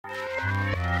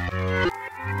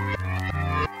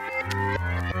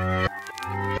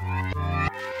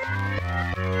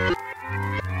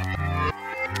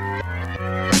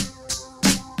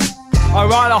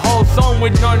write a whole song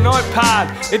with no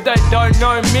notepad. If they don't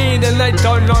know me, then they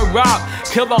don't know rap.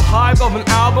 Kill the hype of an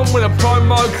album with a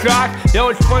promo track. Yo,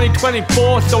 it's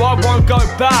 2024, so I won't go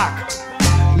back.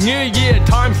 New year,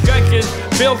 time stretches.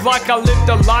 Feels like I lived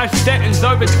a life sentence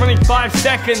over 25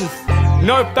 seconds.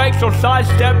 No fakes or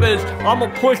sidesteppers. I'ma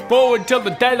push forward till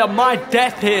the day that my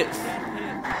death hits.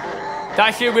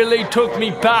 That shit really took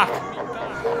me back.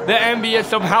 They're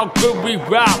envious of how good we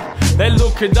rap. They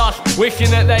look at us, wishing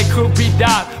that they could be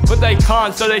that, but they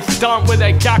can't, so they stunt with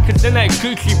their jackets and their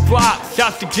Gucci flats.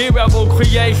 Shouts to G-Rebel,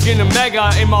 creation and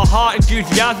mega. In my heart,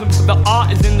 enthusiasm for the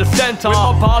art is in the center. With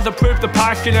my bars, I prove the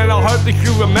passion, and I hope that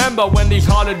you remember when these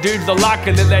harder dudes are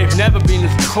lacking, that they've never been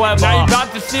as clever. Now you're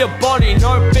about to see a body,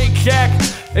 no big check.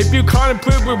 If you can't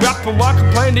improve with rapping, why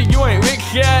complain that you ain't rich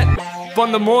yet?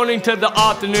 From the morning to the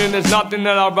afternoon, there's nothing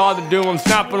that I'd rather do. I'm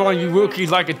snapping on you rookies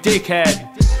like a dickhead.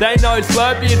 They know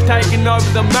Slurpy is taking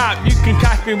over the map. You can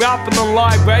catch me rapping on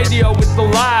live radio with the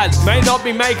lads. May not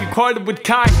be making quota with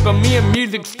cash, but me and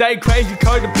music stay crazy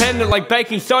codependent like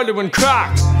baking soda and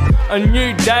crack. A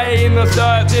new day in the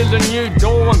earth is a new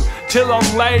dawn, till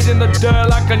I'm laid in the dirt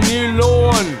like a new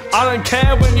lawn. I don't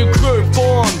care when your crew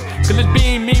forms, cause it's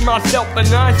been me, myself and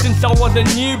I since I was a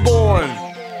newborn.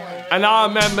 And I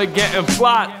remember getting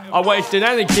flat. I wasted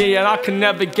energy and I can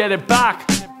never get it back.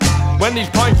 When these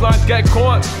punchlines get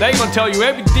caught, they gon' tell you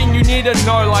everything you need to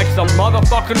know like some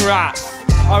motherfucking rats.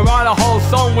 I write a whole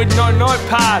song with no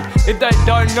notepad. If they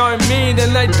don't know me,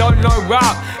 then they don't know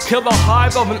rap. Kill the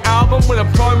hype of an album with a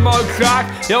promo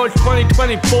track. Yo, it's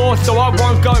 2024, so I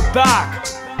won't go back.